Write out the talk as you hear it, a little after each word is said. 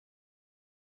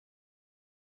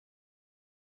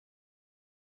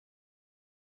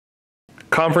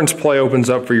Conference play opens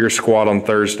up for your squad on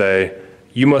Thursday.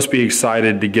 You must be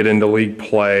excited to get into league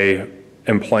play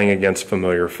and playing against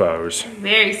familiar foes.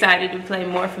 Very excited to play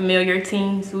more familiar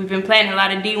teams. We've been playing a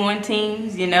lot of D1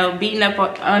 teams, you know, beating up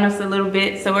on us a little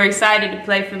bit. So we're excited to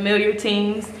play familiar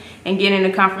teams and get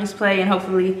into conference play and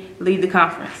hopefully lead the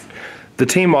conference. The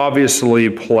team obviously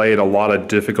played a lot of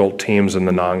difficult teams in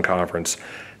the non-conference.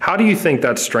 How do you think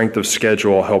that strength of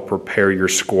schedule helped prepare your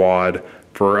squad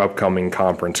for upcoming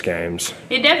conference games?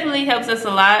 It definitely helps us a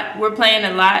lot. We're playing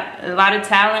a lot of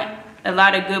talent, a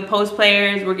lot of good post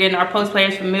players. We're getting our post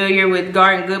players familiar with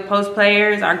guarding good post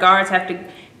players. Our guards have to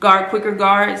guard quicker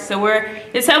guards. So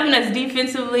it's helping us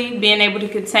defensively, being able to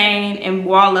contain and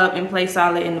wall up and play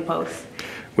solid in the post.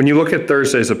 When you look at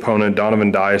Thursday's opponent,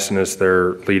 Donovan Dyson is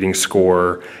their leading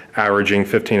scorer, averaging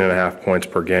 15.5 points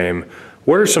per game.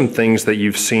 What are some things that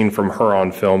you've seen from her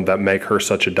on film that make her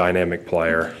such a dynamic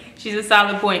player? She's a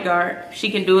solid point guard.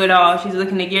 She can do it all. She's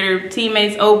looking to get her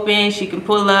teammates open. She can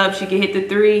pull up. She can hit the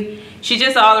three. She's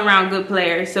just all around good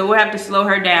player. So we'll have to slow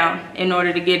her down in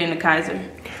order to get into Keiser.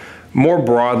 More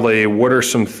broadly, what are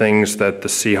some things that the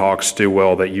Seahawks do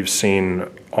well that you've seen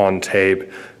on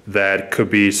tape that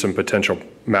could be some potential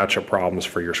matchup problems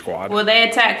for your squad? Well, they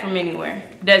attack from anywhere.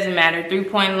 Doesn't matter.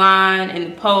 3-point line,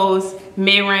 in the post,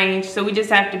 mid-range. So we just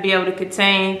have to be able to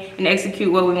contain and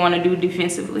execute what we want to do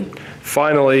defensively.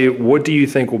 Finally, what do you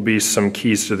think will be some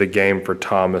keys to the game for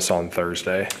Thomas on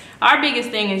Thursday? Our biggest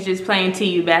thing is just playing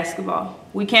TU basketball.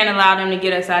 We can't allow them to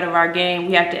get us out of our game.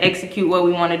 We have to execute what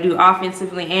we want to do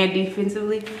offensively and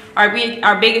defensively. Our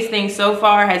biggest thing so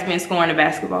far has been scoring the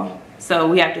basketball. So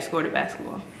we have to score the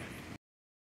basketball.